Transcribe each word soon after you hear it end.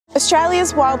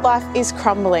Australia's wildlife is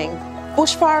crumbling.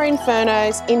 Bushfire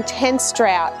infernos, intense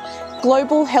drought,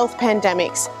 global health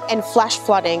pandemics and flash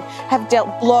flooding have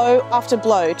dealt blow after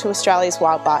blow to Australia's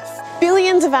wildlife.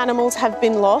 Billions of animals have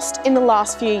been lost in the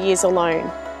last few years alone.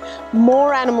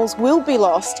 More animals will be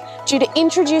lost due to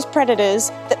introduced predators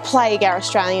that plague our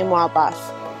Australian wildlife.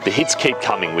 The hits keep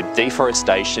coming with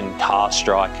deforestation, car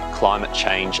strike, climate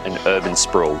change and urban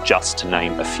sprawl, just to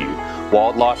name a few.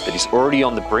 Wildlife that is already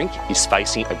on the brink is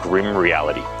facing a grim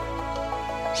reality.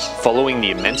 Following the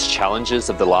immense challenges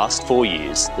of the last 4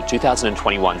 years, the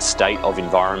 2021 State of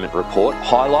Environment report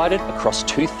highlighted across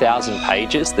 2,000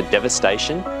 pages the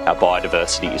devastation our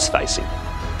biodiversity is facing.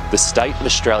 The state of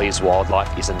Australia's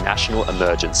wildlife is a national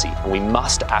emergency and we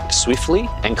must act swiftly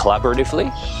and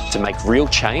collaboratively to make real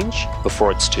change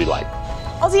before it's too late.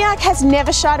 Aussie Ark has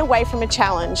never shied away from a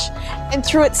challenge, and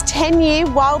through its 10-year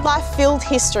wildlife-filled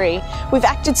history, we've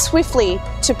acted swiftly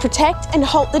to protect and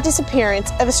halt the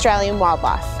disappearance of Australian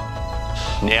wildlife.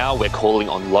 Now we're calling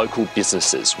on local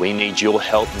businesses. We need your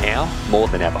help now more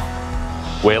than ever.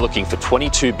 We're looking for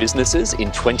 22 businesses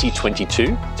in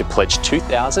 2022 to pledge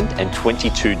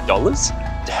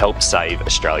 $2,022 to help save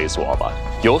Australia's wildlife.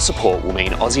 Your support will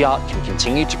mean Aussie Ark can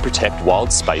continue to protect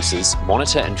wild spaces,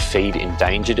 monitor and feed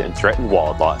endangered and threatened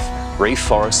wildlife,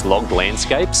 reforest logged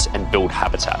landscapes and build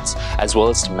habitats, as well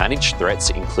as to manage threats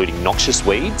including noxious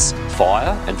weeds,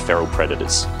 fire and feral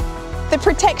predators. The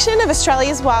protection of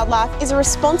Australia's wildlife is a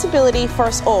responsibility for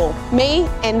us all, me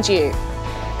and you.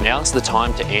 Now's the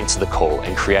time to answer the call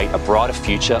and create a brighter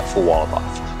future for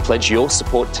wildlife. Pledge your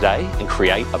support today and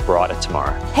create a brighter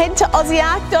tomorrow. Head to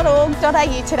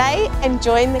aussieark.org.au today and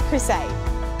join the crusade.